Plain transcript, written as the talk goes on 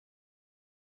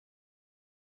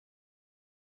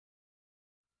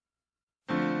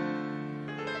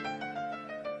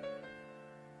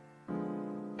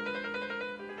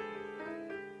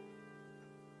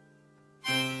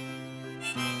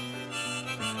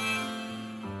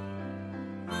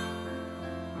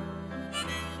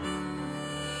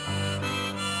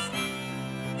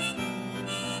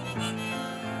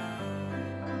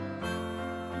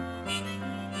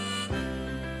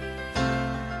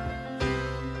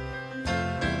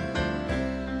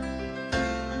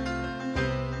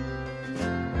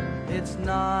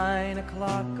9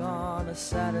 o'clock on a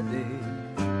Saturday,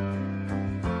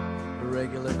 a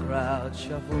regular crowd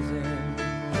shuffles in.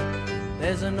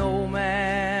 There's an old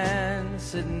man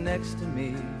sitting next to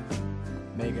me,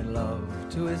 making love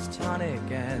to his tonic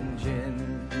and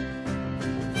gin.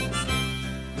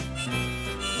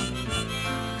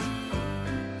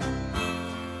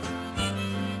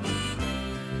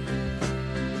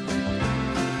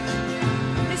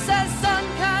 He says, son,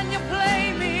 can you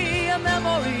play me a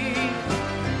memory?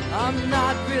 I'm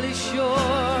not really sure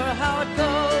how it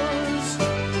goes,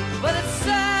 but it's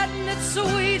sad and it's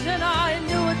sweet and I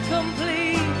knew it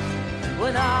complete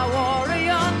when I wore a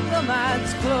younger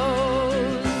man's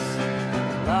clothes.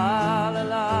 La la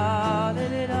la la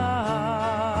la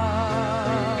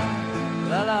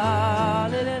la la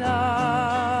la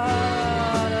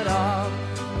la la.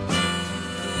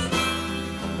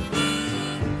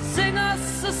 Sing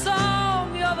us a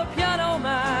song, you're the piano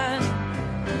man.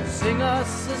 Sing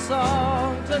us a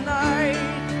song tonight.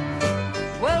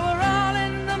 Well, we're all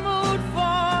in the mood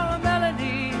for a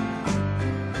melody,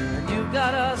 and you've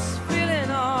got us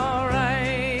feeling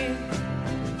alright.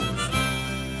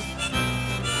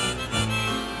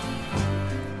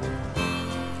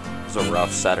 It was a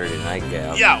rough Saturday night,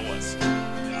 Gab. Yeah, it was.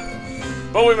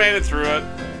 But we made it through it.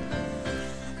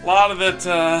 A lot of it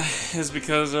is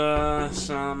because of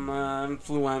some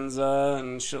influenza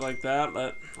and shit like that,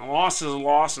 but a loss is a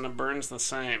loss and it burns the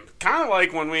same. Kind of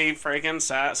like when we freaking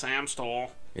sat Sam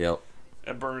Stoll. Yep.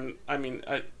 It burned. I mean,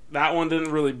 that one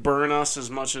didn't really burn us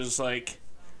as much as, like,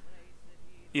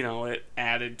 you know, it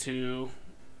added to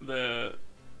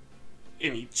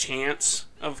any chance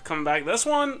of coming back. This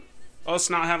one, us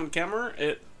not having Kemmer,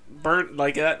 it burnt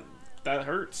like that. That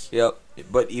hurts. Yep.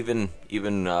 But even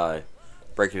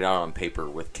breaking it out on paper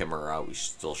with Kimmer out, we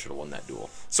still should have won that duel.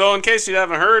 So, in case you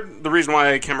haven't heard, the reason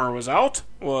why Kimmer was out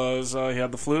was he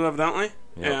had the flu, evidently.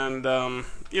 Yep. And,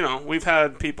 you know, we've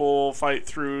had people fight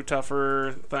through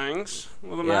tougher things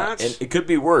with a match. And it could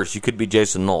be worse. You could be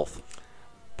Jason Nolf.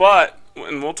 But,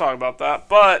 and we'll talk about that,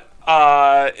 but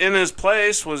in his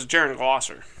place was Jaron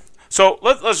Glosser. So,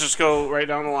 let's just go right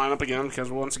down the lineup again,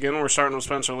 because once again, we're starting with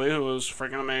Spencer Lee, who was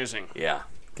freaking amazing. Yeah.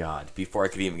 God. Before I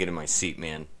could even get in my seat,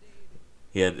 man.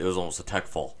 It was almost a tech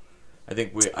fall. I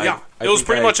think we... it was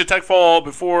pretty much a tech fall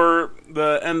before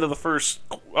the end of the first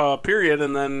period,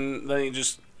 and then he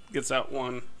just gets that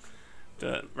one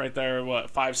right there,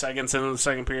 5 seconds into the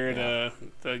second period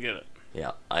to get it.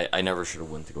 Yeah, I never should have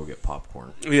went to go get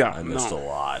popcorn. Yeah, I missed a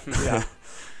lot. Yeah.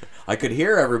 I could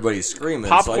hear everybody screaming,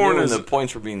 Popcorn so I knew when is- the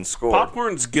points were being scored.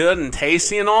 Popcorn's good and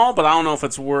tasty and all, but I don't know if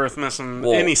it's worth missing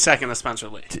any second of Spencer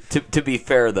Lee. To be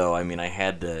fair, though, I mean, I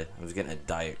was getting a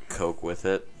Diet Coke with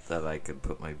it that I could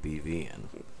put my BV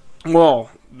in. Well,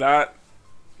 that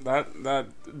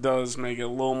does make it a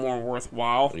little more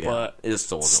worthwhile, Yeah, but it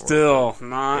still wasn't still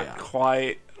not Yeah.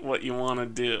 quite what you want to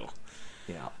do.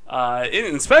 Yeah.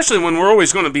 And especially when we're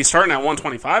always going to be starting at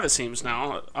 125, it seems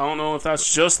now. I don't know if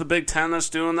that's just the Big Ten that's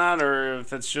doing that, or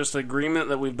if it's just agreement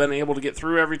that we've been able to get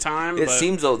through every time. It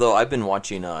seems though I've been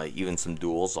watching even some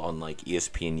duels on like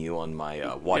ESPNU on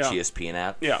my Watch ESPN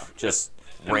app. Yeah. Just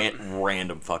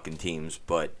random fucking teams,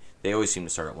 but they always seem to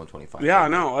start at 125. Yeah, I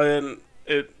know. And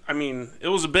it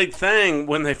was a big thing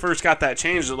when they first got that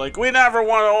change. They're like, we never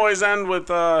want to always end with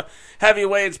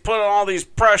heavyweights putting all these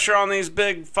pressure on these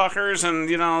big fuckers and,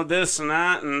 you know, this and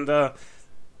that. And,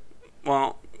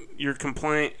 well, your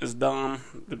complaint is dumb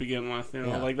to begin with. You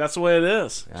know, like, that's the way it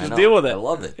is. Just deal with it. I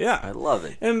love it. Yeah. I love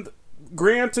it. And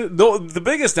granted, the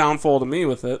biggest downfall to me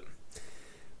with it,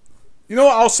 you know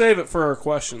what? I'll save it for our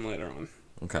question later on.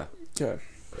 Okay. Okay.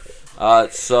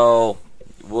 So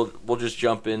we'll just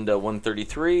jump into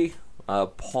 133.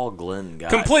 Paul Glenn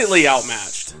got Completely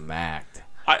outmatched. Smacked.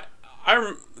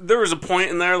 There was a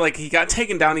point in there, like, he got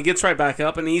taken down, he gets right back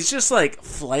up, and he's just, like,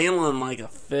 flailing like a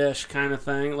fish kind of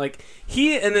thing. Like,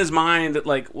 he, in his mind,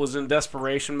 like, was in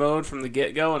desperation mode from the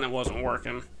get-go, and it wasn't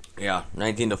working. Yeah,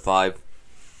 19-5.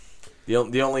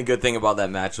 The only good thing about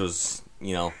that match was,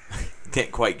 you know,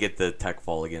 didn't quite get the tech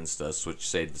fall against us, which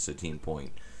saved us a team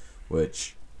point,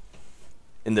 which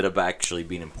ended up actually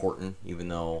being important, even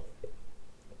though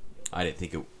I didn't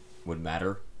think it would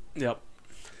matter. Yep.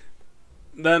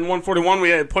 Then 141, we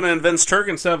had put in Vince Turk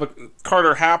instead of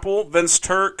Carter Happel. Vince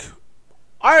Turk,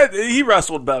 he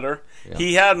wrestled better. Yeah.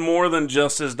 He had more than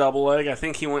just his double leg. I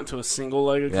think he went to a single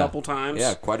leg a couple times.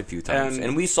 Yeah, quite a few times.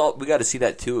 And we got to see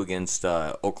that too against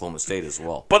Oklahoma State as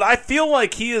well. But I feel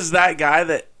like he is that guy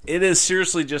that it is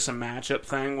seriously just a matchup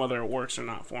thing, whether it works or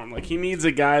not for him. Like, he needs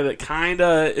a guy that kind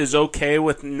of is okay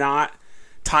with not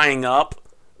tying up.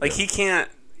 Like, he can't.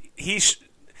 He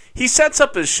sets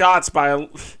up his shots by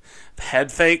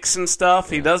head fakes and stuff.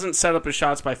 He doesn't set up his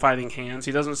shots by fighting hands.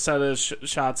 He doesn't set his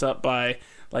shots up by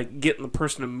like getting the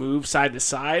person to move side to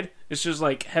side. It's just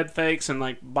like head fakes and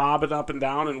like bobbing up and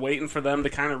down and waiting for them to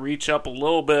kind of reach up a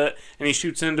little bit, and he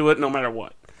shoots into it no matter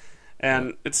what.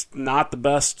 And it's not the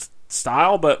best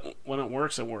style, but when it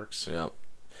works, it works. Yeah.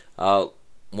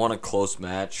 Won a close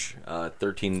match,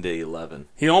 13-11.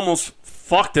 He almost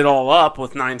fucked it all up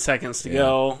with 9 seconds to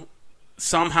go.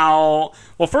 Somehow,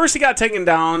 well, first he got taken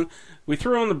down. We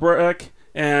threw on the brick,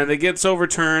 and it gets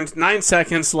overturned. 9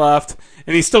 seconds left,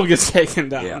 and he still gets taken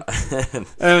down. Yeah.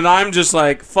 And I'm just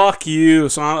like, fuck you.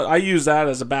 So I use that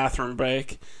as a bathroom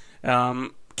break.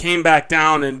 Came back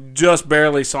down and just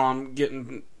barely saw him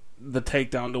getting the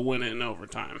takedown to win it in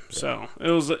overtime. Yeah. So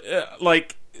it was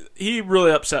like, he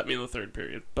really upset me in the third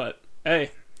period. But, hey,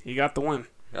 he got the win.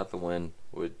 Got the win,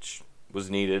 which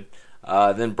was needed.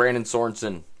 Then Brandon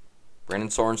Sorensen. Brandon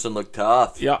Sorensen looked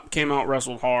tough. Yep, came out,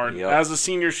 wrestled hard. Yep. As a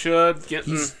senior should,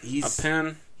 getting a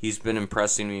pin. He's been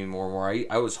impressing me more and more.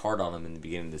 I was hard on him in the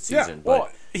beginning of the season, well,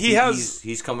 but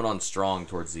he's coming on strong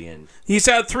towards the end. He's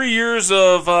had 3 years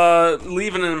of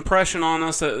leaving an impression on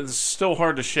us that is still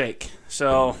hard to shake.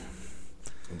 So,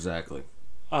 exactly.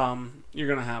 You're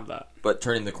going to have that. But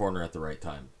turning the corner at the right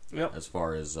time. Yep. As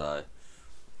far as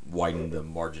widen the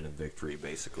margin of victory,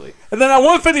 basically. And then at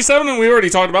 157, and we already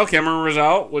talked about, Cameron was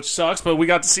out, which sucks, but we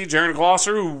got to see Jaron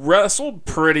Glosser, who wrestled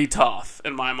pretty tough,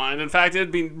 in my mind. In fact,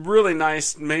 it'd be really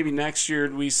nice, maybe next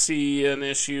year we see an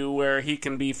issue where he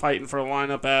can be fighting for a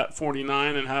lineup at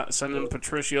 49 and sending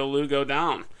Patricio Lugo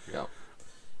down. Yeah.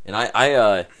 And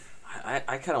I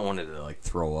kind of wanted to, like,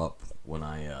 throw up when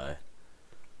I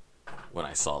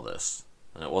saw this.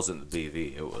 And it wasn't the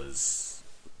BV,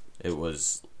 it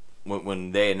was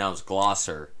when they announced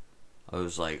Glosser, I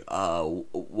was like,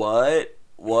 what?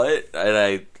 And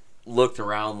I looked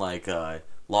around like a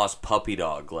lost puppy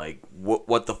dog, like,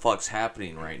 what the fuck's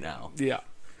happening right now? Yeah.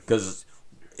 Because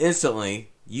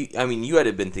instantly, you had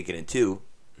to been thinking it too.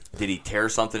 Did he tear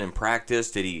something in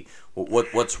practice? Did he?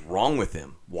 What's wrong with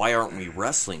him? Why aren't we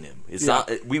wrestling him? It's not.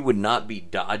 We would not be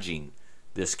dodging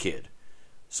this kid.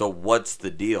 So what's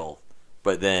the deal?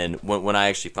 But then when I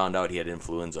actually found out he had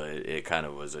influenza, it kind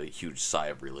of was a huge sigh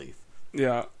of relief.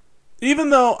 Yeah. Even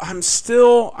though I'm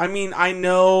still, I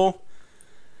know,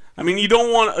 you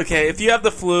don't want, okay, if you have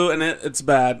the flu and it's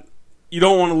bad, you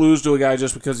don't want to lose to a guy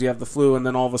just because you have the flu and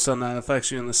then all of a sudden that affects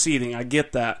you in the seating. I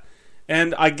get that.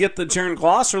 And I get that Jaron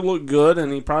Glosser looked good,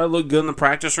 and he probably looked good in the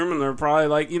practice room, and they're probably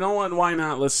like, you know what, why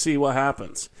not? Let's see what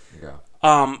happens. Yeah.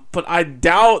 But I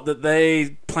doubt that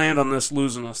they planned on this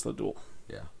losing us the duel.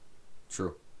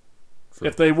 True.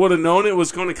 If they would have known it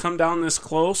was going to come down this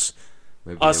close,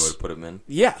 maybe they would have put him in.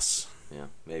 Yes. Yeah,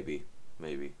 maybe.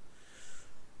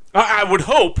 I would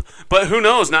hope, but who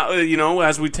knows? Now,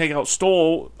 as we take out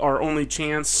Stoll, our only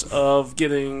chance of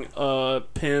getting a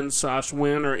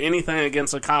pin/win or anything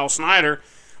against a Kyle Snyder,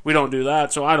 we don't do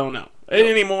that. So I don't know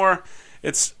anymore.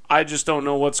 I just don't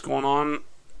know what's going on,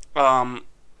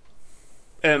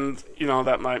 and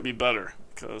that might be better.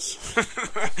 Because,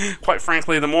 quite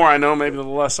frankly, the more I know, maybe the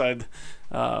less I'd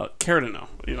care to know,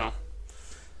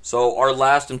 So, our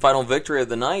last and final victory of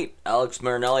the night, Alex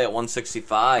Marinelli at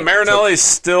 165. Marinelli's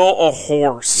still a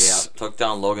horse. Yeah, took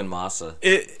down Logan Massa.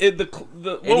 It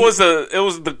was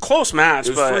the close match.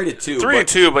 It was 3-2.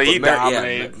 3-2, but he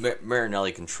dominated.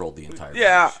 Marinelli controlled the entire match.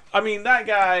 Yeah, that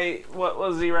guy, what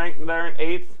was he ranked there?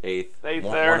 Eighth one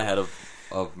there. One ahead of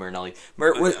Marinelli.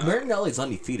 Marinelli's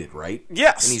undefeated, right?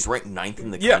 Yes. And he's ranked 9th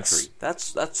in the country.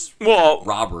 That's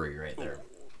robbery right there.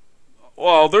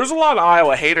 Well, there's a lot of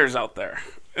Iowa haters out there.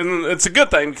 And it's a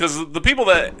good thing, because the people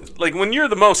that, like, when you're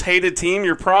the most hated team,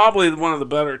 you're probably one of the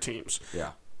better teams.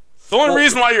 Yeah. The only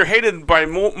reason why you're hated by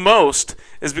most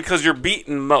is because you're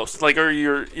beaten most. Like, or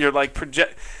you're like,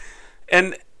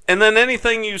 and then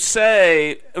anything you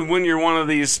say when you're one of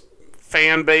these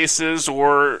fan bases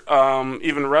or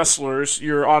even wrestlers,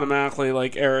 you're automatically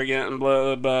like arrogant and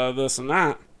blah, blah, this and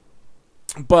that.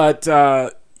 But,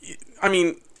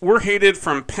 we're hated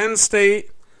from Penn State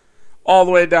all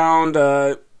the way down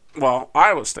to,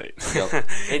 Iowa State. Yep.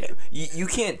 You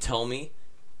can't tell me,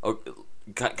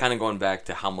 kind of going back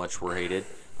to how much we're hated,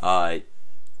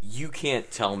 you can't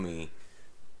tell me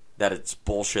that it's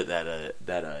bullshit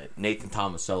that Nathan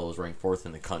Tomasello is ranked 4th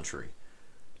in the country.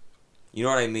 You know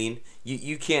what I mean?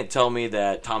 You can't tell me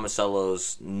that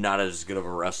Tomasello's not as good of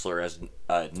a wrestler as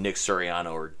Nick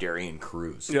Suriano or Darian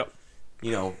Cruz. Yep.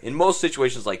 In most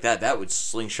situations like that would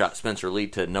slingshot Spencer Lee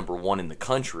to number 1 in the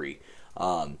country.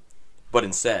 But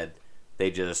instead,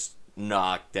 they just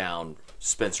knocked down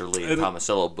Spencer Lee and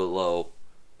Tomasello below.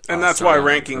 And that's why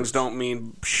rankings don't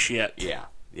mean shit. Yeah.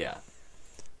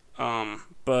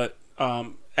 But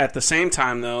at the same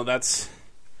time, though, that's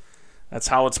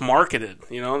how it's marketed.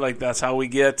 Like that's how we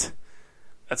get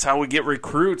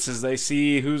recruits, is they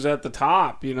see who's at the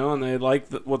top, and they like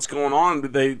what's going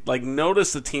on. They like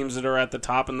notice the teams that are at the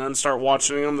top and then start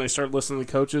watching them. They start listening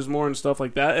to coaches more and stuff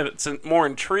like that. And it's more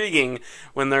intriguing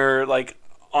when they're like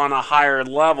on a higher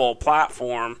level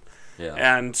platform. Yeah.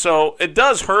 And so it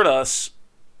does hurt us.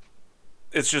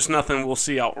 It's just nothing we'll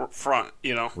see out front,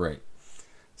 Right.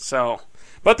 So,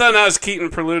 but then as Keaton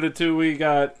preluded to, we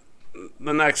got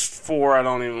the next 4 I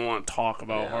don't even want to talk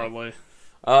about hardly.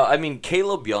 I mean,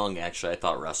 Caleb Young, actually, I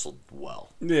thought wrestled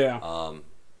well. Yeah.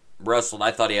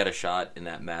 I thought he had a shot in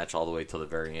that match all the way till the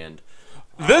very end.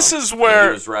 This is where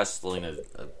he was wrestling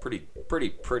a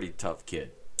pretty tough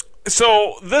kid.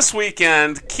 So this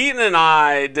weekend, Keaton and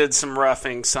I did some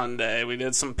reffing Sunday. We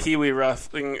did some Pee Wee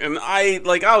reffing, and I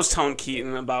was telling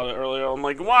Keaton about it earlier. I'm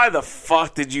like, why the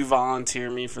fuck did you volunteer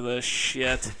me for this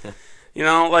shit?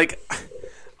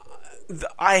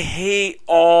 I hate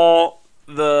all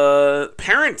the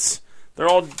parents. They're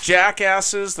all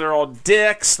jackasses. They're all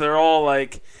dicks. They're all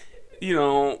like,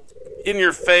 in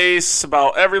your face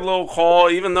about every little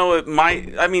call, even though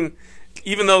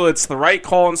even though it's the right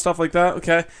call and stuff like that,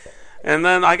 okay? And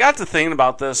then I got to thinking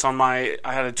about this I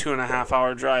had a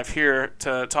 2.5-hour drive here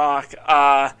to talk.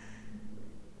 I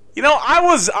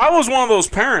was one of those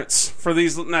parents for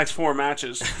these next 4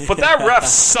 matches. But that ref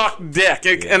sucked dick.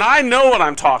 And I know what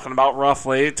I'm talking about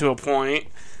roughly to a point.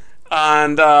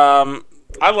 And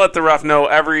I let the ref know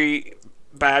every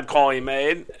bad call he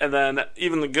made. And then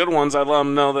even the good ones, I let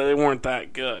him know that they weren't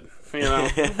that good.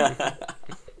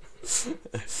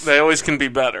 They always can be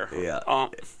better. Yeah.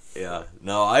 Yeah.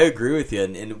 No, I agree with you.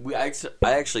 And I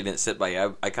actually didn't sit by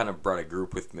you. I kind of brought a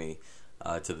group with me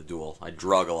to the duel. I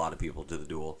drug a lot of people to the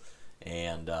duel.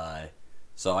 And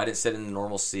so I didn't sit in the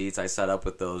normal seats. I sat up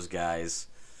with those guys.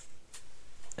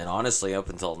 And honestly, up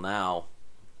until now,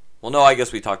 well, no, I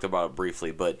guess we talked about it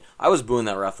briefly, but I was booing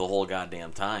that ref the whole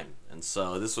goddamn time. And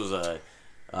so this was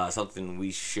something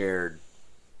we shared.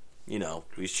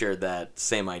 We shared that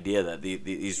same idea that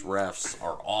these refs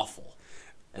are awful.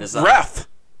 And it's not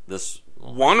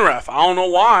one ref. I don't know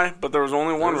why, but there was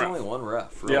only one ref. There was only one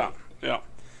ref. Really. Yeah.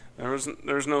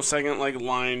 There's no second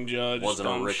line judge. Wasn't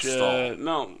a Rick shit. Stahl.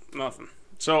 No, nothing.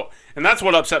 So, and that's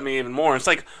what upset me even more. It's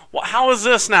like, well, how is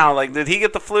this now? Like, did he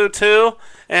get the flu too?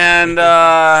 And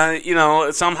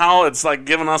somehow it's like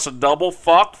giving us a double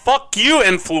fuck. Fuck you,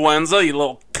 influenza, you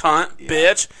little cunt,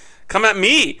 bitch. Come at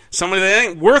me, somebody that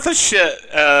ain't worth a shit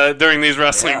during these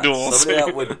wrestling duels.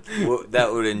 Somebody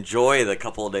that would enjoy the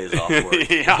couple of days off work.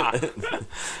 Yeah.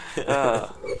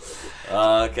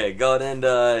 Okay, going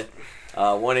into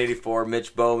 184,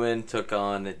 Mitch Bowman took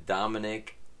on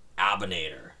Dominic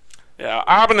Abonator. Yeah,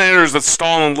 Abonator's a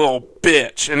stalling little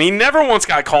bitch, and he never once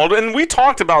got called. And we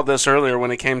talked about this earlier when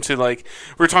it came to, like,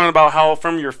 we were talking about how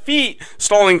from your feet,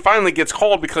 stalling finally gets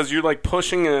called because you're, like,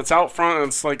 pushing and it's out front, and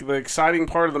it's, like, the exciting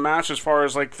part of the match as far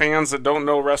as, like, fans that don't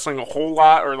know wrestling a whole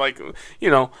lot, or, like,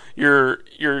 your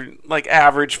like,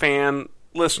 average fan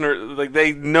listener, like,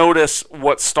 they notice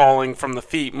what's stalling from the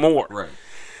feet more. Right.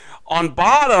 On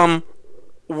bottom,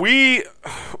 we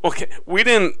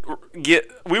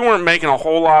weren't making a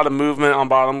whole lot of movement on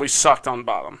bottom. We sucked on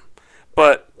bottom.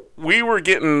 But we were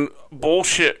getting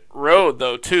bullshit road,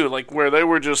 though, too, like where they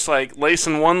were just like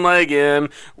lacing one leg in,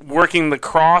 working the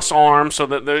cross arm so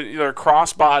that they're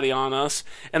cross body on us,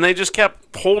 and they just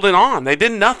kept holding on. They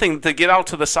did nothing to get out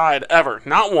to the side ever,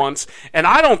 not once. And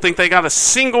I don't think they got a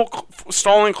single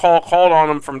stalling call called on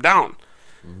them from down.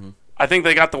 Mm-hmm. I think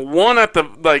they got the one at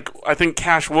I think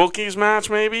Cash Wilkie's match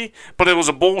maybe, but it was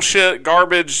a bullshit,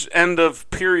 garbage, end of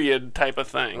period type of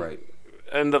thing. Right.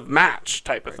 End of match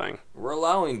type of thing. We're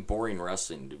allowing boring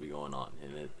wrestling to be going on,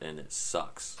 and it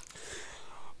sucks.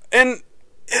 And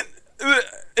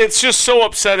it's just so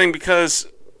upsetting because,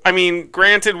 I mean,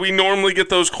 granted, we normally get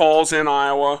those calls in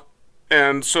Iowa,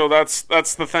 and so that's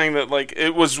the thing that, like,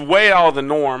 it was way out of the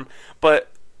norm, but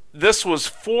this was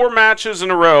 4 matches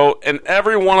in a row, and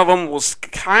every one of them was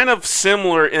kind of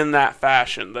similar in that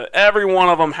fashion. That every one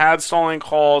of them had stalling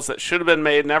calls that should have been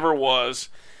made, never was.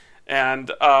 And,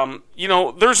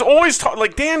 there's always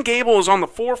like Dan Gable is on the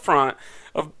forefront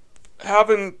of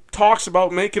having talks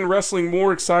about making wrestling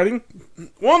more exciting.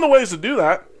 One of the ways to do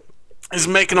that is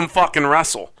making them fucking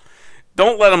wrestle.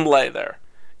 Don't let them lay there,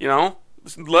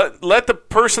 Let the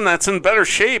person that's in better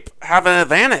shape have an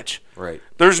advantage. Right.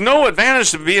 There's no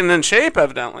advantage to being in shape,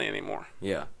 evidently, anymore.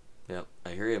 Yeah. Yep. I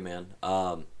hear you, man.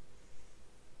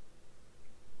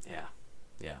 Yeah.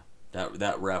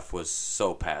 That ref was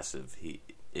so passive.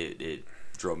 It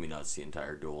drove me nuts the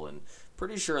entire duel, and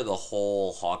pretty sure the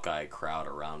whole Hawkeye crowd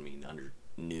around me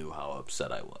knew how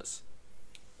upset I was.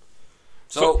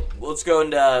 So let's go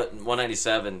into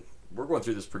 197. We're going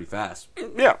through this pretty fast.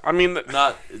 Yeah, I mean,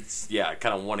 I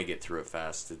kind of want to get through it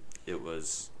fast. It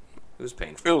was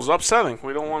painful. it was upsetting.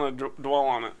 We don't want to dwell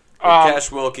on it.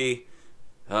 Cash Wilkie,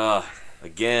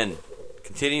 again,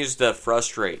 continues to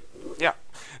frustrate. Yeah.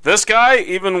 This guy,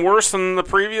 even worse than the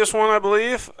previous one, I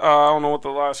believe. I don't know what the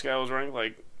last guy was ranked,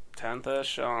 like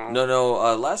 10th-ish? I don't know.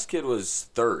 No, last kid was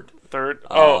third. Third?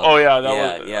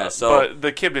 Yeah, yeah. So, but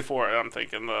the kid before, I'm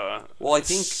thinking I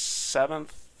think 7th,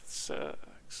 6th.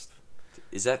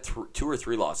 Is that 2 or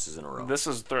 3 losses in a row? This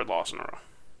is the third loss in a row.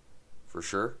 For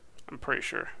sure? I'm pretty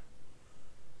sure.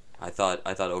 I thought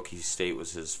Okie State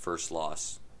was his first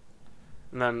loss.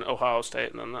 And then Ohio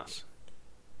State, and then this.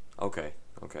 Okay.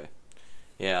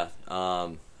 Yeah,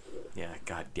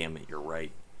 God damn it, you're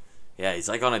right. Yeah, he's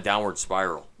like on a downward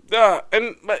spiral. But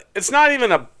it's not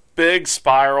even a big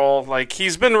spiral. Like,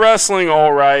 he's been wrestling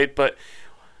all right, but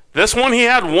this one he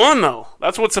had one, though.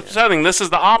 That's what's upsetting. This is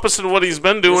the opposite of what he's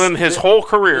been doing his whole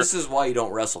career. This is why you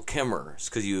don't wrestle Kimmer. It's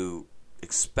because you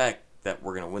expect that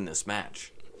we're going to win this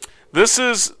match. This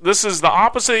is the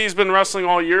opposite he's been wrestling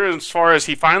all year as far as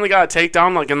he finally got a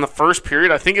takedown like in the first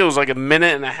period. I think it was like a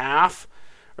minute and a half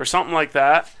or something like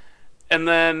that. And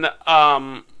then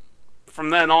from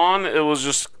then on, it was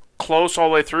just close all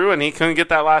the way through, and he couldn't get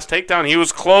that last takedown. He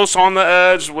was close on the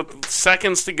edge with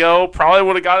seconds to go. Probably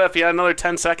would have got it if he had another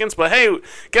 10 seconds. But, hey,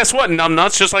 guess what,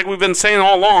 numbnuts? Just like we've been saying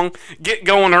all along, get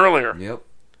going earlier. Yep.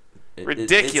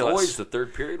 Ridiculous. It's always the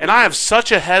third period. And I have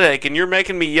such a headache, and you're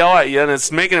making me yell at you, and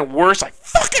it's making it worse. I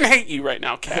fucking hate you right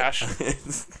now, Cash.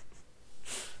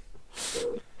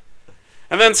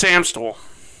 And then Sam Stoll.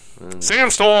 Sam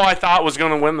Stoll, I thought, was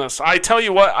going to win this. I tell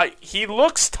you what, he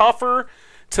looks tougher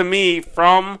to me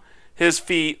from his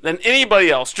feet than anybody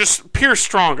else. Just pure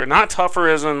stronger. Not tougher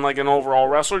as in like an overall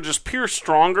wrestler, just pure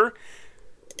stronger.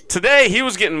 Today, he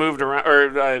was getting moved around,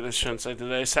 or I shouldn't say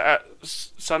today.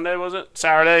 Sunday, was it?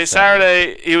 Saturday.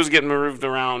 Saturday, he was getting moved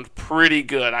around pretty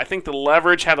good. I think the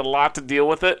leverage had a lot to deal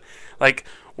with it. Like,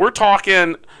 we're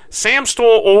talking, Sam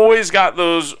Stoll always got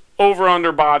those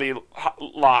over-under body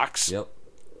locks. Yep.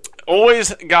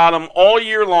 Always got them all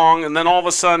year long, and then all of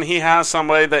a sudden he has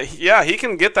somebody that, he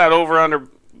can get that over-under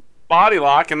body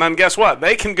lock, and then guess what?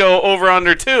 They can go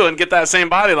over-under too and get that same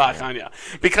body lock on you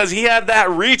because he had that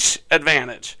reach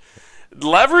advantage.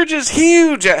 Leverage is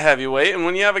huge at heavyweight, and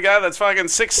when you have a guy that's fucking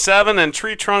 6'7" and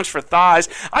tree trunks for thighs,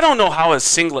 I don't know how his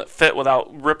singlet fit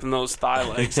without ripping those thigh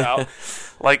legs out.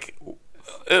 Like,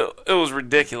 it was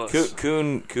ridiculous.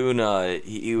 Kuhn,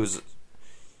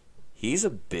 he's a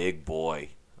big boy.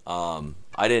 I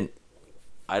didn't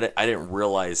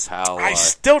realize how. I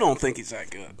still don't think he's that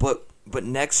good. But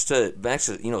next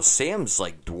to Sam's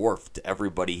like dwarfed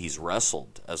everybody he's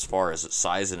wrestled as far as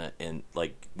size and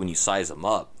like when you size him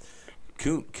up.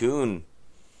 Kuhn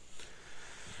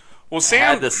Sam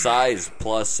had the size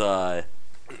plus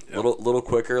little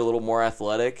quicker, a little more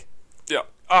athletic. Yeah.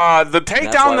 The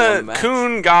takedown that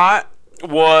Kuhn got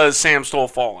was Sam Stoll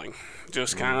falling.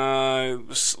 Just kind of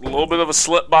a little bit of a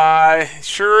slip by.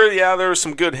 Sure, there was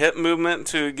some good hip movement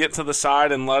to get to the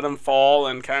side and let him fall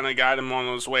and kind of guide him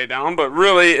on his way down. But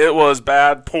really, it was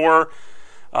bad, poor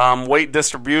weight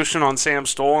distribution on Sam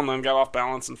Stoll, and then got off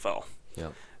balance and fell.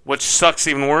 Yep. Which sucks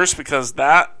even worse because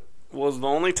that was the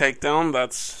only takedown.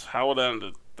 That's how it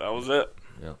ended. That was it.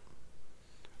 Yep.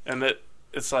 And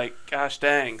it's like, gosh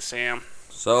dang, Sam.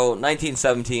 So,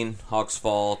 1917, Hawks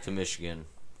fall to Michigan.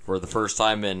 For the first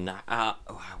time in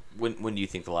when do you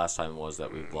think the last time was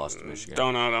that we've lost to Michigan?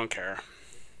 Don't know, don't care.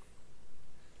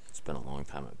 It's been a long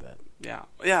time, I bet.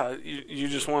 Yeah. You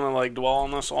just want to like dwell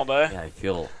on this all day? Yeah, I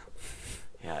feel.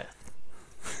 Yeah,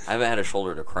 I haven't had a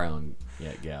shoulder to cry on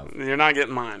yet, Gav. You're not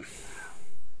getting mine.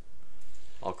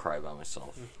 I'll cry by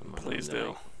myself. Please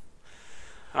do.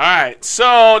 All right,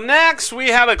 so next we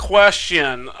had a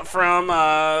question from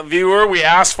a viewer. We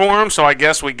asked for him, so I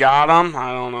guess we got him.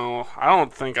 I don't know. I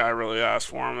don't think I really asked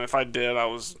for him. If I did, I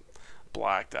was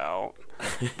blacked out.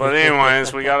 But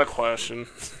anyways, we got a question.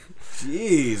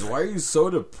 Jeez, why are you so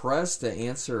depressed to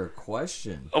answer a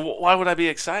question? Why would I be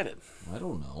excited? I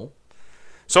don't know.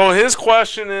 So his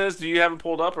question is, do you have it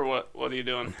pulled up or what? What are you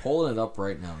doing? I'm pulling it up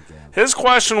right now, Gab. His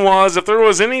question was, if there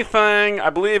was anything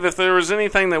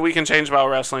that we can change about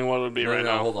wrestling, what would it be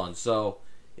now? Hold on. So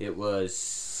it was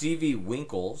CV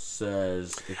Winkle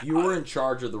says, if you were in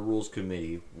charge of the rules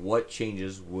committee, what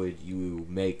changes would you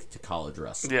make to college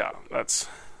wrestling? Yeah, that's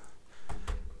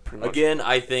pretty much. Again,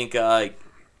 I think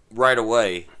right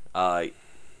away, a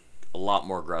lot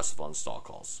more aggressive on stall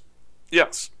calls.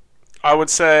 Yes. I would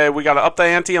say we got to up the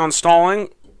ante on stalling.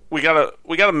 We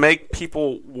gotta make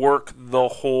people work the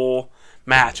whole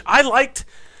match. I liked,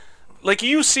 like,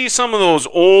 you see some of those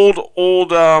old.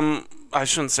 I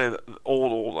shouldn't say that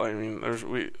old. I mean,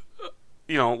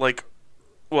 like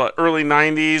what, early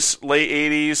 '90s, late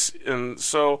 '80s, and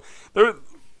so there.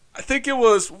 I think it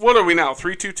was. What are we now?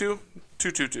 3-2-2,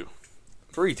 2-2-2.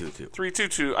 3-2-2.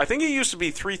 3-2-2. I think it used to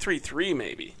be 3-3-3,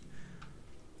 maybe.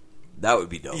 That would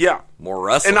be dope. Yeah. More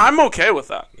wrestling. And I'm okay with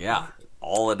that. Yeah.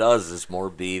 All it does is more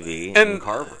BV and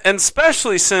Carver. And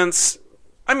especially since,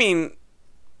 I mean,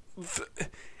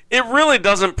 it really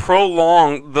doesn't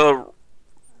prolong the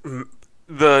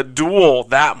duel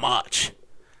that much.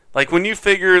 Like, when you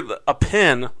figure a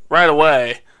pin right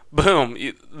away, boom,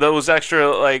 those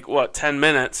extra, 10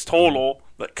 minutes total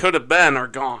that could have been are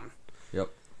gone. Yep.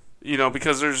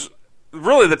 Because there's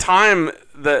really the time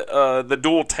that the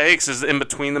duel takes is in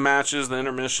between the matches, the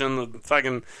intermission, the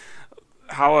fucking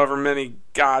however many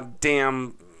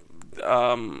goddamn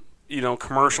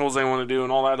commercials they want to do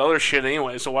and all that other shit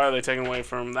anyway. So why are they taking away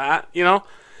from that?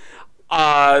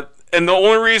 And the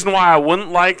only reason why I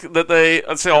wouldn't like that they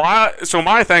so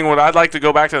my thing would I'd like to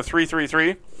go back to the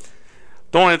 3-3-3.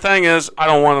 The only thing is I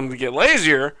don't want them to get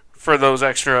lazier for those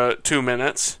extra 2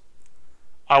 minutes.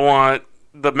 I want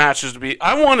the matches to be.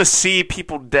 I want to see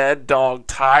people dead dog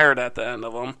tired at the end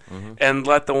of them, and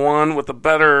let the one with the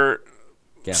better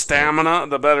stamina,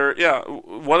 the better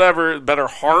better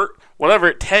heart, whatever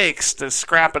it takes to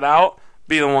scrap it out,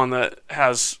 be the one that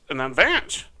has an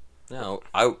advantage. No,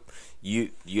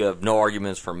 you have no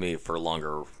arguments from me for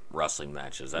longer wrestling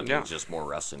matches. That means just more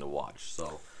wrestling to watch.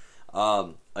 So,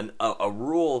 a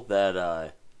rule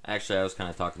that actually I was kind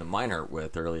of talking to Meinhardt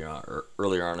with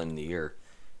earlier on in the year.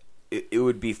 It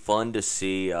would be fun to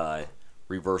see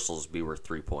reversals be worth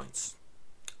 3 points.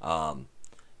 The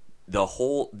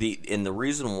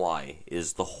reason why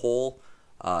is the whole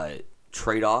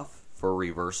trade-off for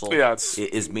reversal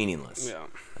is meaningless.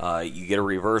 Yeah. You get a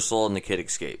reversal and the kid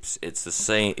escapes. It's the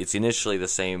same. It's initially the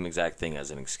same exact thing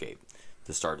as an escape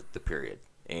to start the period.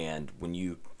 And when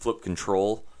you flip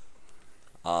control,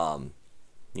 on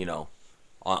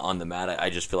the mat, I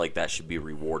just feel like that should be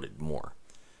rewarded more.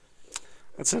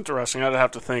 That's interesting. I'd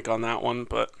have to think on that one,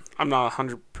 but I'm not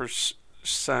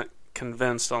 100%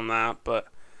 convinced on that. But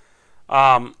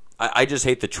I just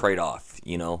hate the trade-off,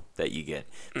 that you get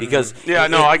because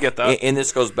I get that. And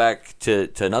this goes back to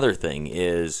another thing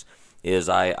is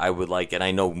I would like, and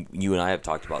I know you and I have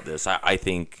talked about this. I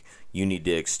think you need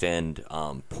to extend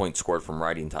points scored from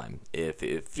riding time. If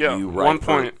you ride 1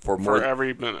 point for more for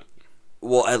every minute.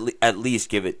 Well, at least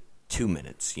give it 2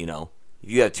 minutes. If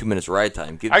you have 2 minutes ride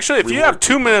time, if you have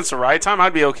 2 minutes of ride time,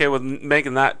 I'd be okay with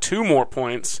making that 2 more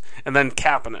points and then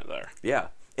capping it there. Yeah,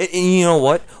 and you know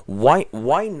what? Why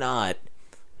not?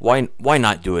 Why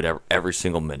not do it every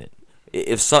single minute?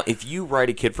 If you ride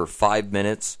a kid for 5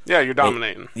 minutes, you're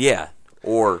dominating.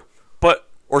 Or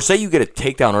say you get a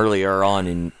takedown earlier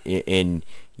on and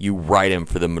you ride him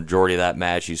for the majority of that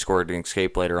match. You scored an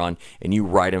escape later on, and you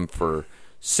ride him for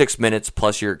 6 minutes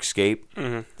plus your escape.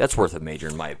 That's worth a major,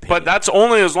 in my opinion. But that's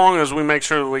only as long as we make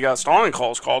sure that we got stalling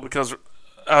calls called, because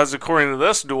as according to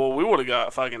this duel, we would have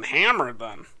got fucking hammered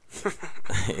then.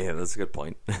 Yeah, that's a good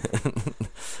point.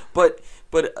 But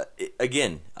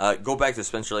again, go back to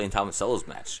Spencer Lee and Tomasello's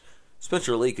match.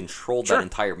 Spencer Lee controlled that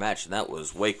entire match, and that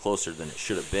was way closer than it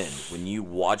should have been. When you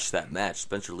watch that match,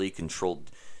 Spencer Lee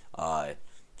controlled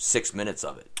 6 minutes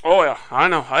of it. Oh yeah, I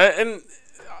know.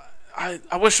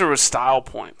 I wish there was style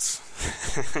points.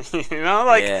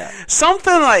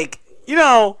 Something like,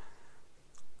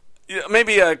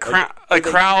 maybe a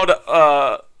crowd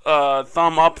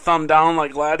thumb up, thumb down,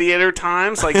 like gladiator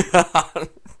times. Like,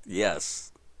 yes.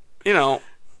 I don't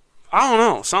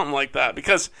know, something like that.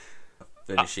 Because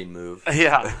finishing move.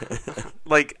 Yeah.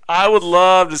 Like, I would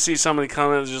love to see somebody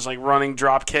come in and just, like, running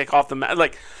drop kick off the mat.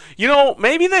 Like,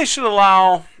 maybe they should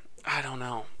allow, I don't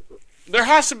know. There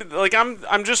has to be, like,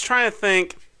 I'm just trying to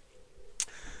think.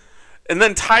 And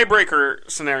then tiebreaker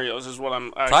scenarios is what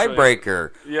I'm actually...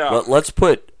 Tiebreaker. Yeah. Let's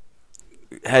put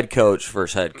head coach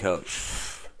versus head coach.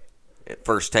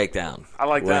 First takedown. I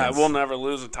like wins. that. We'll never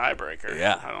lose a tiebreaker.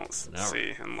 Yeah. I don't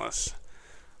see, unless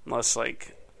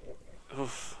like,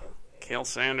 Cale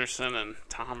Sanderson and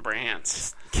Tom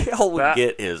Brandt. Cale would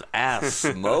get his ass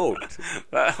smoked.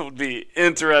 That would be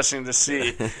interesting to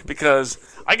see, because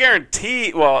I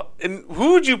guarantee. Well,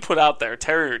 who would you put out there,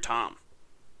 Terry or Tom?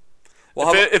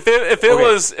 Well, if it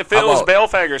was Bale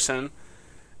Fagerson,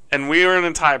 and we were in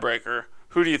a tiebreaker,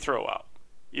 who do you throw out?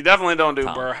 You definitely don't do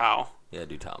Tom. Burr Howe. Yeah,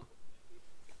 do Tom.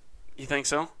 You think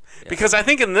so? Yeah. Because I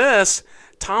think in this,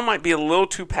 Tom might be a little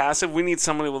too passive. We need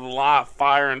somebody with a lot of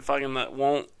fire and fucking that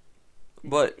won't.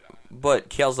 But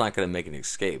Kale's not going to make an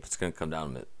escape. It's going to come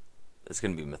down to it's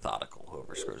going to be methodical.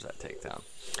 Whoever scores that takedown.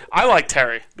 I like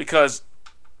Terry because,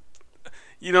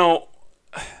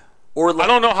 Or I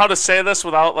don't know how to say this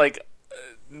without like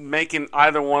making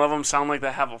either one of them sound like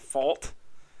they have a fault,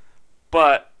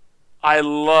 but I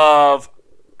love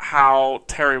how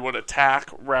Terry would attack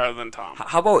rather than Tom.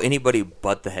 How about anybody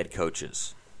but the head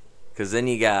coaches? Because then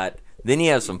you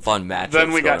have some fun matchups.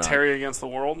 Then we got going on. Terry against the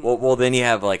world. Well, then you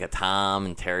have like a Tom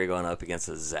and Terry going up against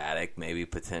a Zadig, maybe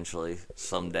potentially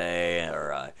someday,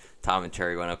 or Tom and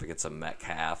Terry going up against a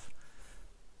Metcalf.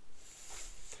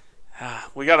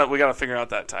 We gotta figure out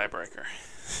that tiebreaker.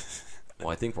 Well,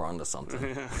 I think we're onto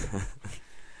something.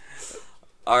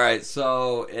 All right,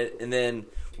 so and then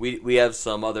we have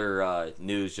some other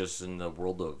news just in the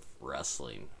world of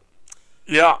wrestling.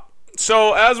 Yeah.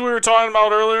 So as we were talking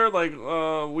about earlier, like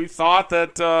we thought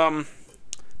that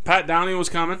Pat Downey was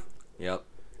coming. Yep.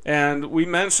 And we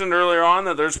mentioned earlier on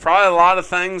that there's probably a lot of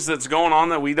things that's going on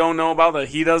that we don't know about, that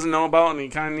he doesn't know about, and he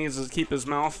kind of needs to keep his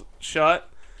mouth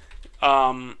shut.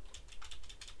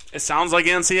 It sounds like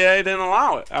NCAA didn't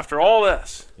allow it after all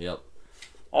this. Yep.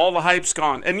 All the hype's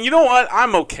gone. And you know what?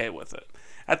 I'm okay with it.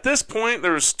 At this point,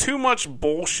 there's too much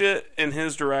bullshit in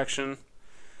his direction.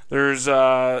 There's,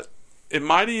 it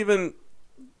might even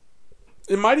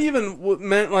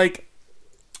meant like,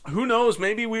 who knows?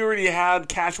 Maybe we already had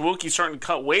Cash Wilkie starting to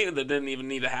cut weight that didn't even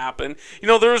need to happen.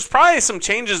 There was probably some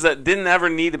changes that didn't ever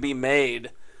need to be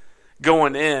made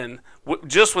going in,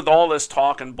 just with all this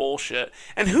talk and bullshit.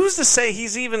 And who's to say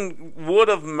he's even would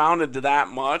have mounted to that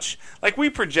much? Like, we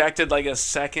projected like a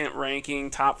second ranking,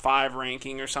 top 5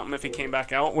 ranking or something if he came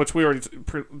back out, which we already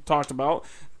talked about.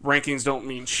 Rankings don't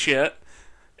mean shit.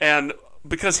 And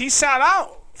because he sat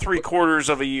out 3/4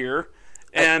 of a year,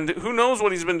 and who knows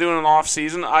what he's been doing in the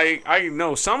off-season. I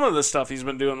know some of the stuff he's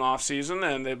been doing in the off-season,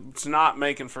 and it's not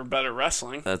making for better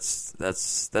wrestling.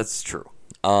 That's true.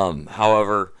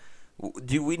 However,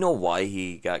 do we know why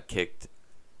he got kicked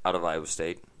out of Iowa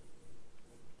State?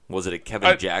 Was it a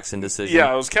Kevin Jackson decision?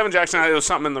 Yeah, it was Kevin Jackson. It was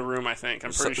something in the room, I think.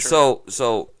 I'm pretty sure.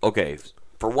 So okay.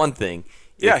 For one thing,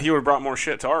 yeah, he would have brought more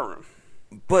shit to our room.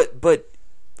 But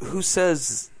who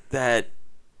says that?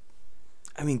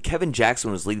 I mean, Kevin Jackson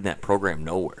was leading that program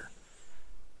nowhere.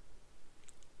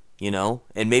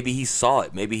 And maybe he saw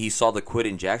it. Maybe he saw the quit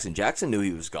in Jackson. Jackson knew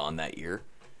he was gone that year.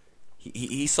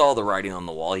 He saw the writing on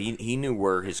the wall. He knew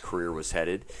where his career was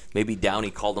headed. Maybe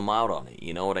Downey called him out on it.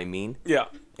 You know what I mean? Yeah.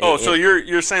 So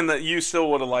you're saying that you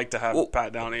still would have liked to have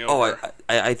Pat Downey over? Oh,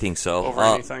 I think so. Over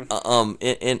anything.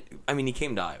 And I mean, he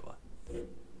came to Iowa,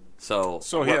 so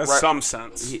he has some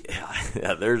sense.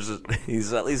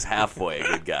 He's at least halfway a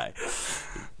good guy,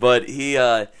 but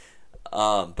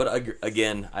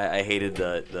again, I hated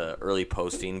the early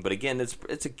posting. But again,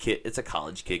 it's a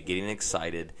college kid getting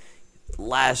excited.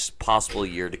 Last possible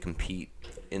year to compete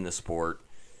in the sport,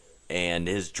 and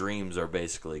his dreams are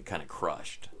basically kind of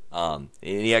crushed. And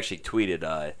he actually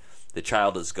tweeted, "The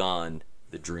child is gone,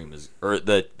 the dream is, or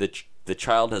the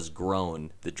child has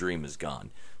grown, the dream is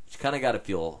gone." Which kind of got to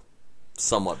feel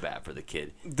somewhat bad for the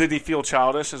kid. Did he feel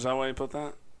childish? Is that why he put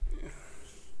that?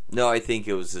 No, I think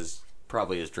it was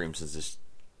probably his dream since his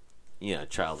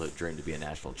childhood dream to be a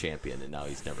national champion, and now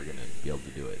he's never going to be able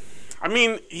to do it. I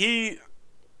mean,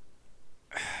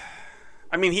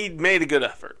 he made a good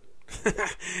effort.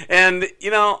 And,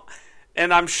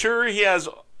 and I'm sure he has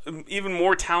even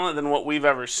more talent than what we've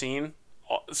ever seen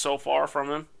so far from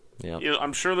him. Yeah.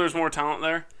 I'm sure there's more talent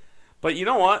there. But you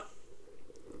know what?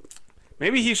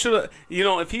 Maybe he should have,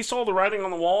 if he saw the writing on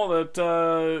the wall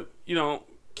that,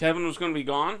 Kevin was going to be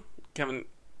gone, Kevin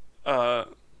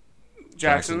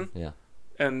Jackson. Yeah.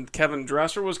 And Kevin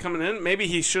Dresser was coming in, maybe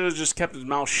he should have just kept his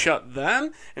mouth shut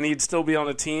then, and he'd still be on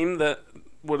a team that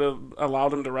would have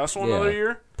allowed him to wrestle another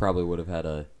year. Probably would have had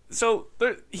a... So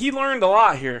he learned a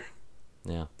lot here.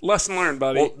 Yeah. Lesson learned,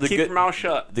 buddy. Well, Keep your mouth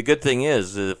shut. The good thing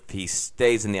is, if he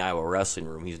stays in the Iowa wrestling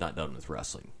room, he's not done with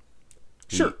wrestling.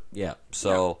 Sure.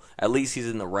 So at least he's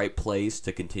in the right place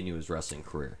to continue his wrestling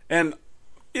career. And,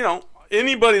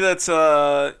 anybody that's,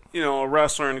 a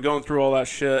wrestler and going through all that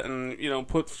shit and,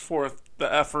 puts forth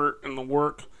the effort and the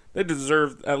work, they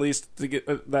deserve at least to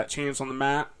get that chance on the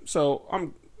mat.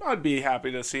 So I'd be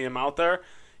happy to see him out there.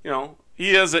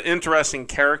 He is an interesting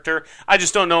character. I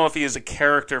just don't know if he is a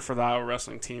character for the Iowa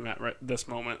wrestling team at this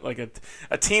moment. Like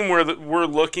a team where we're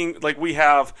looking, like we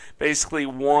have basically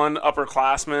one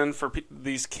upperclassman for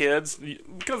these kids.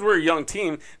 Because we're a young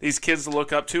team, these kids to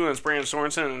look up to, and it's Brandon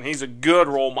Sorensen, and he's a good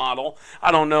role model.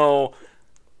 I don't know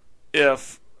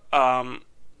if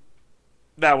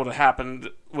that would have happened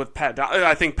with Pat Downey.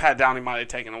 I think Pat Downey might have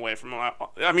taken away from him.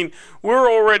 I mean,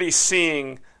 we're already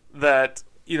seeing that,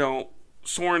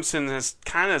 Sorensen has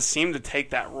kind of seemed to take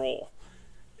that role.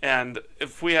 And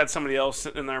if we had somebody else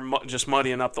in there just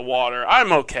muddying up the water,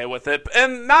 I'm okay with it.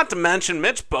 And not to mention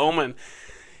Mitch Bowman.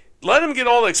 Let him get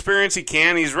all the experience he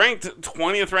can. He's ranked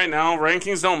 20th right now.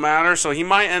 Rankings don't matter, so he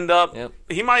might end up. Yep.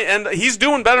 He's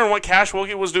doing better than what Cash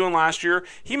Wilkie was doing last year.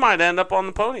 He might end up on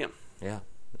the podium. Yeah.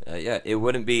 It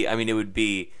wouldn't be. I mean, it would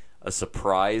be a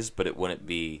surprise, but it wouldn't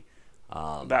be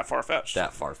that far-fetched.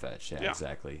 That far-fetched. Yeah,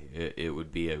 exactly. It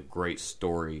would be a great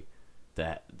story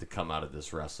to come out of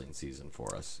this wrestling season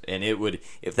for us, and it would,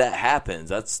 if that happens,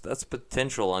 that's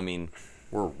potential. I mean,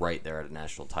 we're right there at a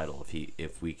national title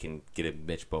if we can get a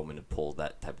Mitch Bowman to pull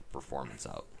that type of performance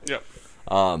out. Yep.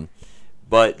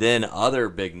 But then other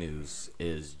big news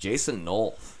is Jason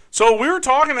Knoll. So we were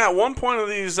talking at one point of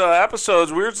these episodes,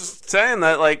 we were just saying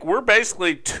that we're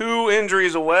basically 2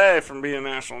 injuries away from being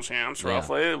national champs,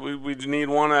 roughly. Yeah. We need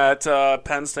one at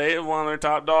Penn State, one of their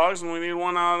top dogs, and we need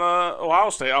one at Ohio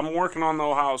State. I'm working on the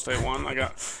Ohio State one. I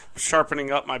got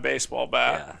sharpening up my baseball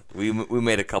bat. Yeah, we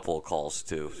made a couple of calls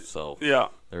too. So yeah,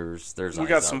 there's we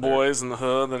got some boys in the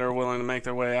hood that are willing to make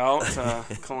their way out to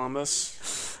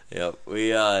Columbus. Yep,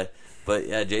 but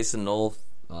yeah, Jason Knoll,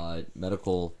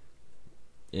 medical.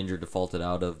 Injured, defaulted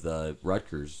out of the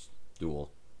Rutgers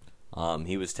duel.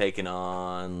 He was taken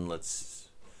on,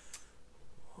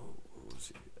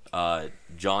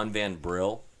 John Van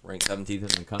Brill, ranked 17th in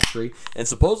the country, and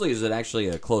supposedly it was actually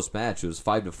a close match. It was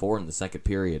 5-4 in the second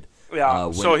period. Yeah,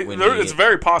 it's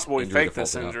very possible he faked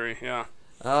this injury. Yeah,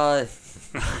 I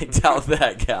doubt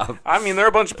that, Gab. I mean, they're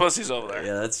a bunch of pussies over there.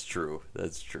 Yeah, that's true.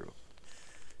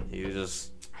 He was just.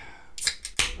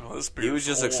 He was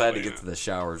just excited to get to the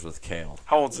showers with Kale.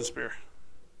 How old's this beer?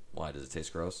 Why, does it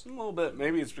taste gross? A little bit.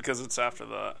 Maybe it's because it's after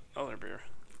the other beer.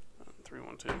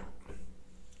 312.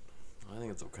 I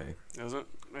think it's okay. Is it?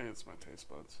 Maybe it's my taste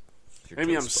buds.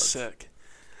 Maybe I'm sick.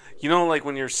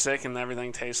 When you're sick and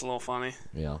everything tastes a little funny?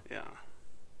 Yeah. Yeah.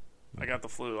 I got the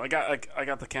flu. I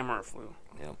got the camera flu.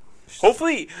 Yeah.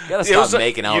 Hopefully, you gotta stop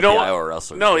making out with the Iowa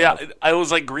wrestlers. No, yeah. I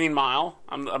was like Green Mile.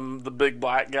 I'm the big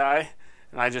black guy.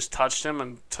 And I just touched him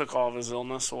and took all of his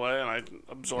illness away, and I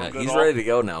absorbed it he's all. ready to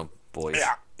go now, boys.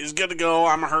 Yeah, he's good to go.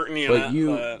 I'm a hurting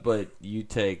unit. But you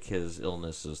take his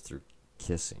illnesses through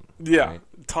kissing. Yeah.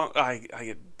 Right? I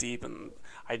get deep, and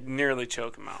I nearly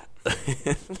choke him out.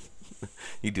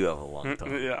 You do have a long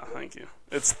tongue. Yeah, thank you.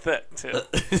 It's thick, too.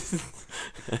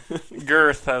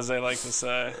 Girth, as they like to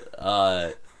say.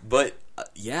 I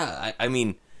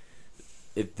mean,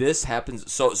 if this happens...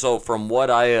 So from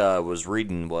what I was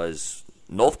reading was...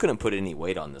 Nolf couldn't put any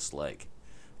weight on this leg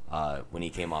when he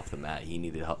came off the mat. He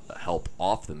needed help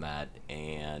off the mat,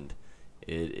 and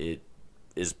it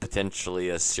is potentially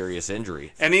a serious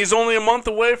injury. And he's only a month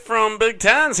away from Big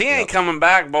Tens. He ain't coming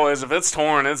back, boys. If it's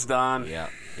torn, it's done. Yeah,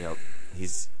 yep.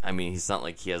 He's not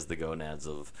like he has the gonads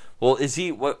of. Well, is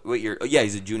he what year? Oh, yeah,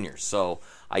 he's a junior. So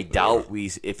I doubt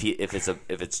if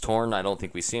it's torn, I don't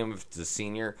think we see him. If it's a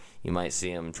senior, you might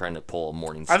see him trying to pull a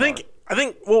morning star. I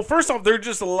think. Well, first off, they're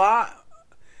just a lot.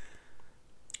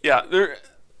 Yeah,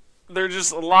 they're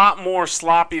just a lot more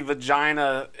sloppy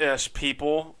vagina-ish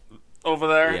people over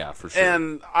there. Yeah, for sure.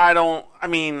 And I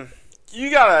mean,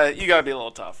 you gotta be a little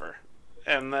tougher,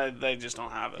 and they just don't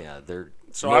have it. Yeah, they're.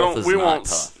 So we won't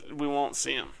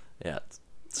see them. Yeah,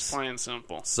 it's plain and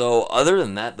simple. So other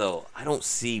than that, though, I don't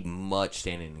see much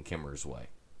standing in Kimmerer's way.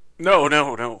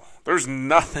 No. There's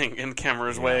nothing in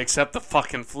Kimmerer's way except the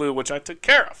fucking flu, which I took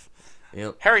care of.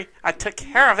 Yep. Harry, I took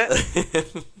care of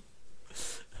it.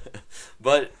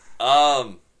 But,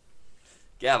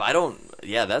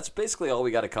 that's basically all we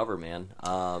got to cover, man.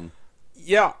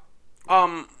 Yeah.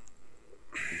 Well,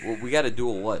 we got to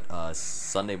do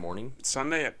Sunday morning?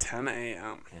 Sunday at 10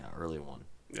 a.m. Yeah, early one.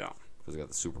 Yeah. Because we got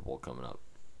the Super Bowl coming up.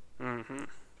 Mm-hmm.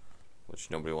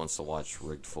 Which nobody wants to watch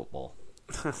rigged football.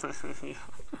 Yeah.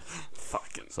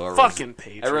 Fucking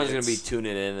Patriots. Everyone's going to be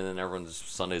tuning in, and then everyone's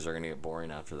Sundays are going to get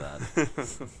boring after that.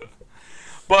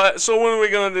 But so when are we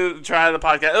going to try the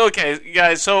podcast? Okay,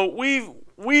 guys. So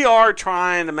we are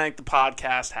trying to make the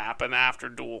podcast happen after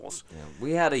duels. Yeah,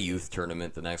 we had a youth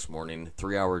tournament the next morning,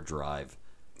 3-hour drive.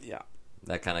 Yeah,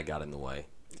 that kind of got in the way.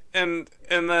 And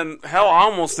then hell, I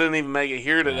almost didn't even make it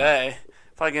here today.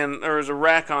 There was a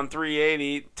wreck on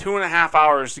 380, 2.5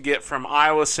 hours to get from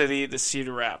Iowa City to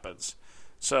Cedar Rapids.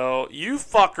 So you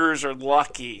fuckers are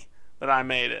lucky that I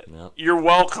made it. Yep. You're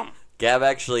welcome. Gab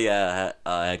actually had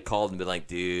called and been like,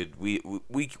 dude, we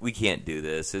can't do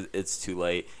this. It's too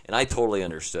late. And I totally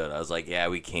understood. I was like, yeah,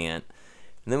 we can't.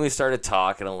 And then we started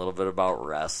talking a little bit about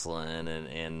wrestling,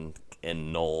 and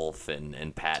and Nolf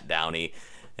and Pat Downey.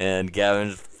 And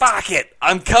Gavin's, fuck it,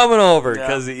 I'm coming over,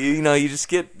 because we just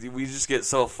get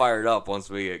so fired up once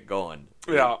we get going.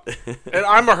 Yeah, and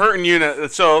I'm a hurting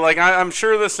unit, so like I'm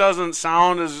sure this doesn't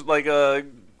sound as like a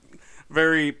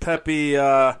very peppy,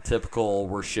 typical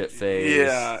we're shit faced.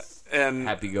 Yeah, and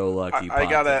happy-go-lucky. I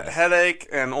got a headache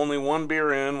and only one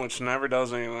beer in, which never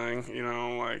does anything.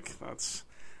 Like that's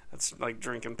like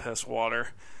drinking piss water.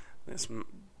 It's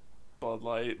Bud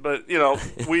Light, but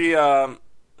we.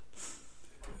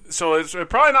 So it's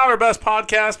probably not our best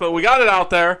podcast, but we got it out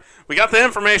there. We got the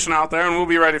information out there, and we'll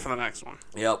be ready for the next one.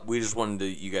 Yep, we just wanted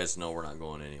you guys to know we're not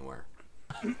going anywhere.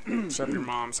 Except your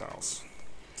mom's house.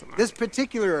 Tonight. This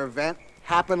particular event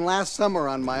happened last summer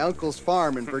on my uncle's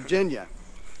farm in Virginia.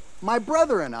 My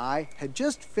brother and I had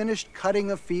just finished cutting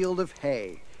a field of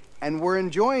hay and were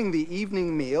enjoying the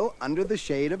evening meal under the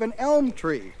shade of an elm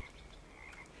tree.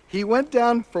 He went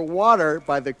down for water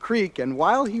by the creek, and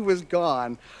while he was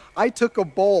gone, I took a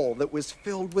bowl that was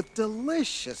filled with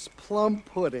delicious plum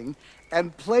pudding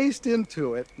and placed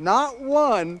into it not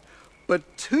one,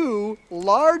 but 2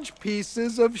 large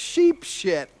pieces of sheep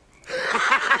shit.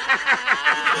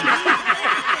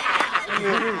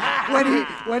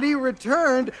 When he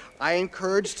returned, I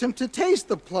encouraged him to taste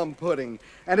the plum pudding.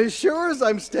 And as sure as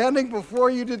I'm standing before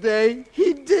you today,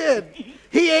 he did.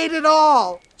 He ate it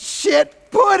all.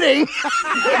 Shit pudding.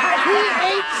 He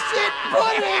ate shit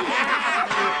pudding.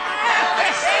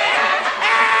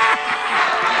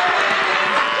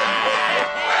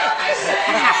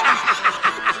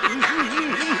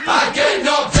 I get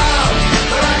knocked down,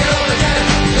 but I get up again.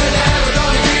 You're never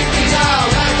gonna keep me down.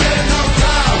 I get knocked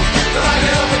down, but I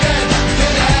get up again.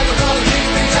 You're never gonna keep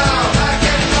me down. I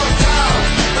get knocked down,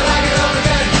 but I get up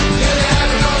again. You're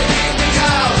never gonna keep me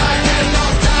down. I get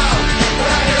knocked down,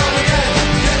 but I get up again.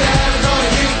 You're never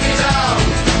gonna keep me down.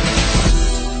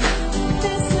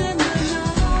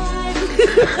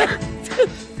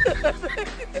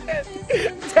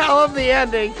 Tell him the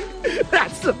ending.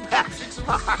 That's the best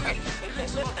part.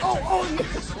 Oh.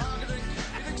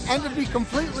 And to be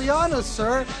completely honest,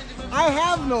 sir, I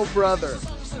have no brother.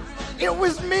 It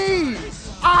was me.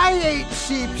 I ate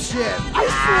sheep shit. I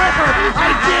swear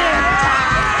I did.